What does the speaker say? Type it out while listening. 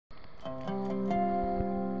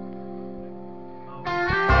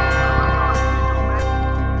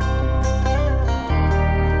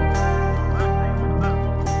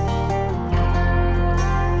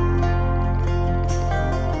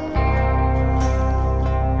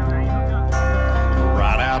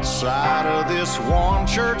Outside of this one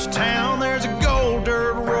church town, there's a gold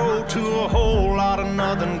dirt road to a whole lot of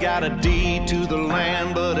nothing. Got a deed to the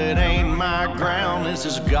land, but it ain't my ground. This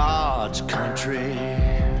is God's country.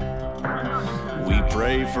 We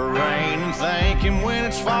pray for rain and thank Him when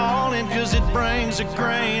it's falling, 'cause it brings a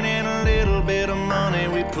grain and a little bit of money.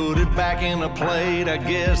 We put it back in a plate, I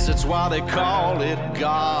guess that's why they call it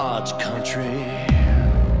God's country.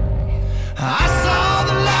 I saw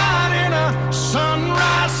the light in a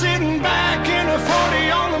sunrise, sitting back in a 40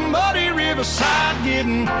 on the muddy riverside,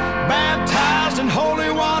 getting baptized in holy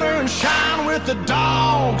water and shine with the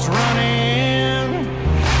dogs running.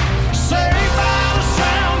 Saved by the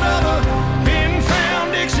sound of a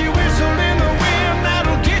pin-found Dixie whistle in the wind,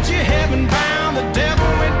 that'll get you heaven bound. The devil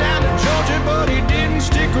went down to Georgia, but he didn't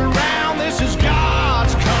stick around. This is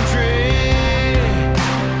God's country.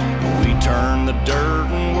 We turn the dirt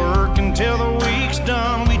and work until the week's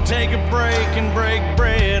done. We take a break and break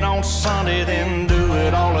bread on Sunday, then do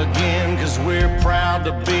it all again, 'cause we're proud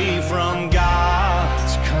to be from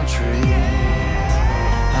God's country.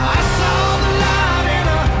 I saw the light in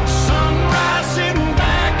a sunrise, sitting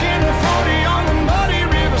back in a 40 on the muddy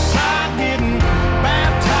riverside, getting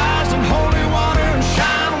baptized in holy water and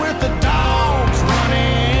shine with the dogs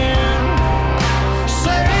running.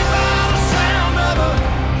 Saved by the sound of a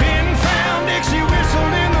pin-found Dixie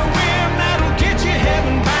whistle in the wind, that'll get you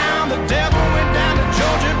heaven bound. The devil went down to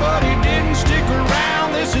Georgia, but he didn't stick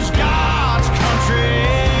around. This is God's country.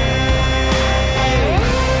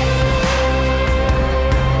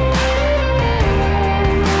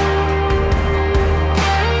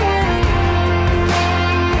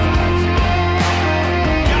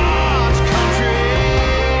 God's country.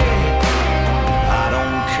 I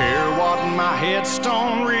don't care what my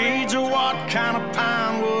headstone reads or what kind of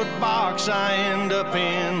pine wood box I end up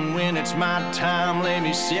in. When it's my time, lay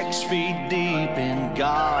me 6 feet deep in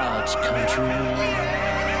God's country.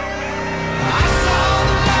 I saw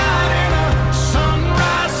the light in a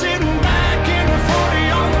sunrise, sitting back in a 40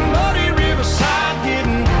 on the muddy riverside,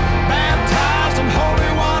 getting baptized in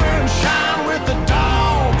holy water and shine with the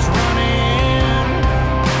dogs running.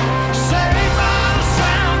 Saved by the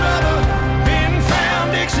sound of a pin-found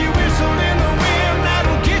Dixie whistle in the wind,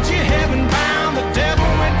 that'll get you heaven bound. The devil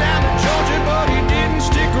went down to Georgia, but he didn't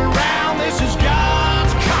stick around. This is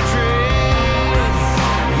God's country.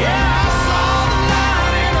 Yeah, I saw the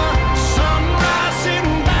light in a sunrise,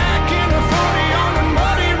 sitting back in a 40 on the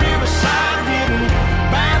muddy riverside, getting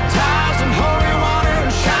baptized in holy water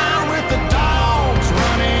and shine with the dogs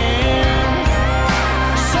running.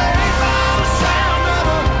 Saved by the sound of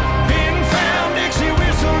a pin-found Dixie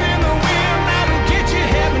whistle in the wind, that'll get you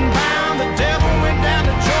heaven bound. The devil went down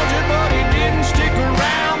to Georgia, but he didn't stick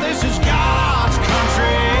around. This is God's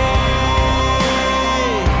country.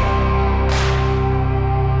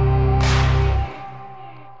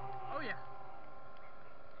 Oh yeah.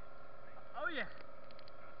 Oh yeah.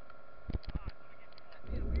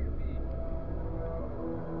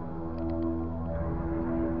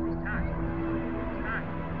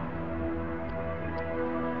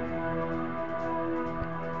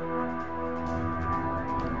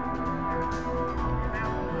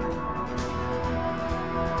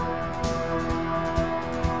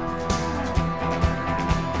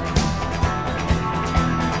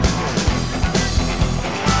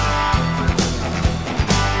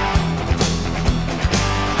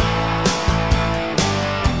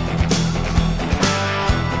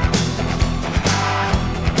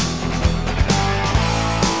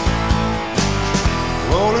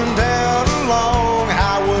 Rolling down a long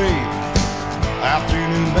highway out through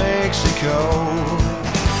New Mexico,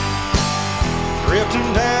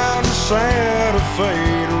 drifting down to Santa Fe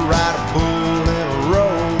to ride a bull in a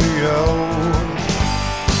rodeo.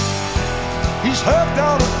 He's hooked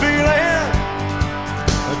on a feeling,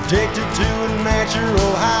 addicted to a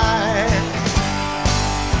natural high.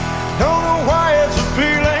 Don't know why it's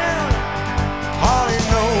appealing, all he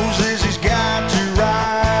knows is he's got to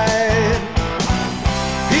ride.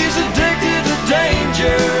 He's addicted to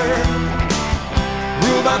danger,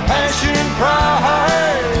 ruled by passion and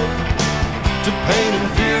pride. To pain and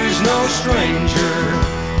fear he's no stranger,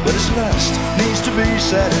 but his lust needs to be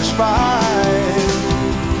satisfied.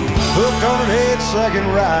 Hooked on an 8-second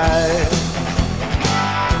ride.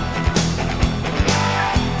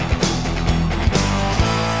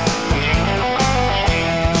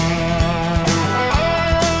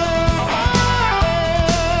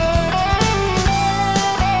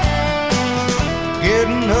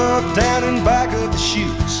 down in back of the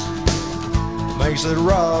chutes makes that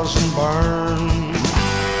rosin burn.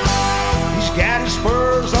 He's got his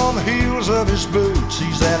spurs on the heels of his boots.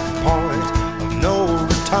 He's at the point of no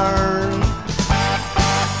return.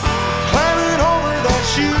 Climbing over that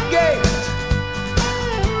chute gate,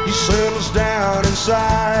 he settles down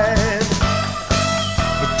inside.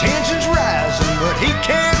 The tension's rising, but he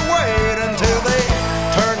can't wait until they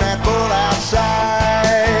turn that bull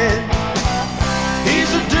outside. He's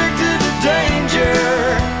addicted to danger,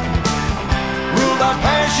 ruled by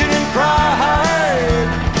passion and pride.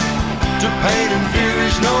 To pain and fear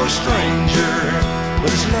he's no stranger, but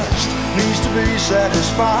his lust needs to be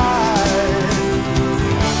satisfied.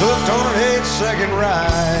 Hooked on an 8-second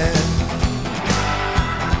ride.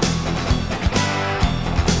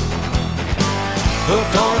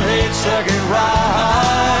 Hooked on an 8-second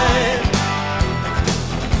ride.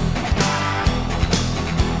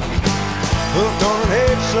 Hooked on an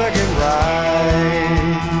 8-second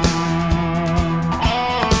ride.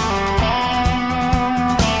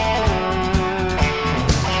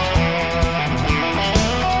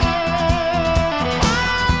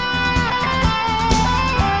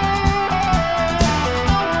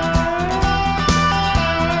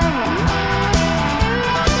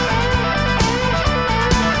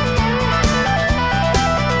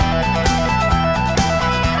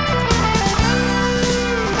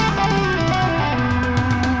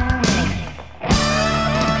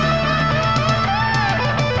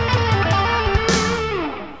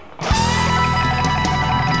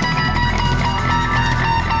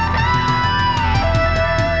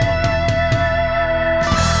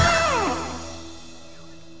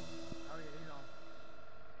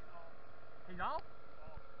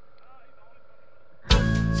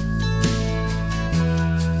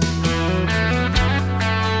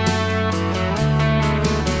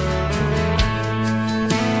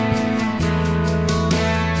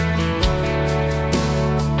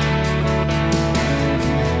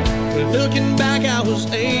 Looking back, I was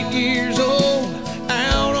 8 years old,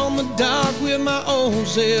 out on the dock with my old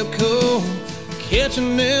zip code,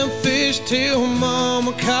 catching them fish till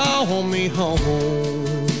mama called me home.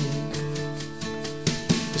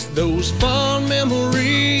 It's those fond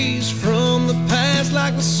memories from the past,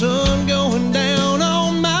 like the sun going down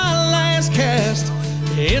on my last cast.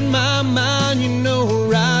 In my mind, you know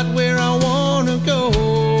right where I wanna go,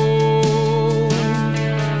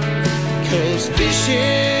 'cause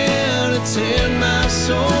fishing, it's in my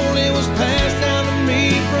soul. It was passed down to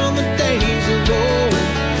me from the days of old.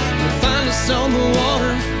 You'll find us on the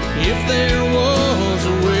water if there was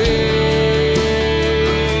a way.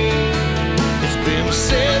 It's been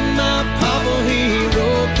said my papa, he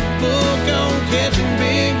wrote the book on catching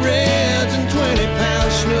big reds and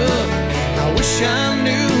 20-pound snook. I wish I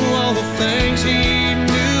knew all the things he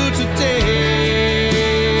knew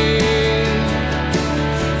today,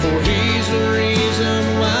 for he's the reason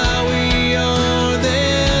why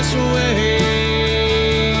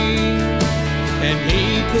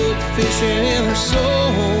fishing in our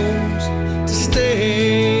souls to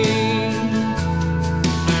stay.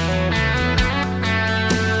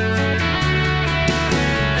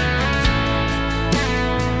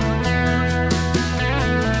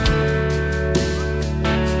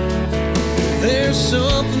 There's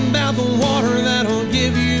something about the water that'll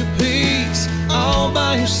give you peace, all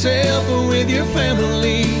by yourself or with your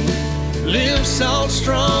family. Live salt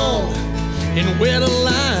strong and wear the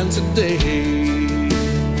line today.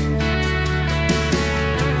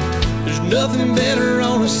 Nothing better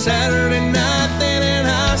on a Saturday night than an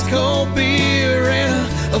ice cold beer and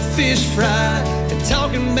a fish fry, and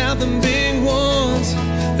talking about the big ones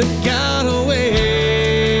that got away.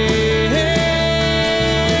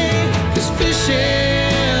 'Cause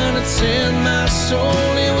fishing, it's in my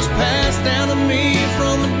soul. It was passed down to me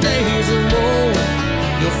from the days of old.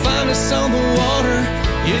 You'll find us on the water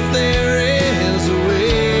if there is a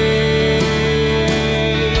way.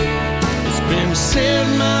 It's been said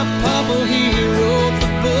my papa, he wrote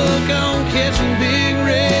the book on catching big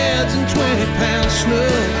reds and 20-pound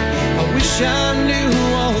snook. I wish I knew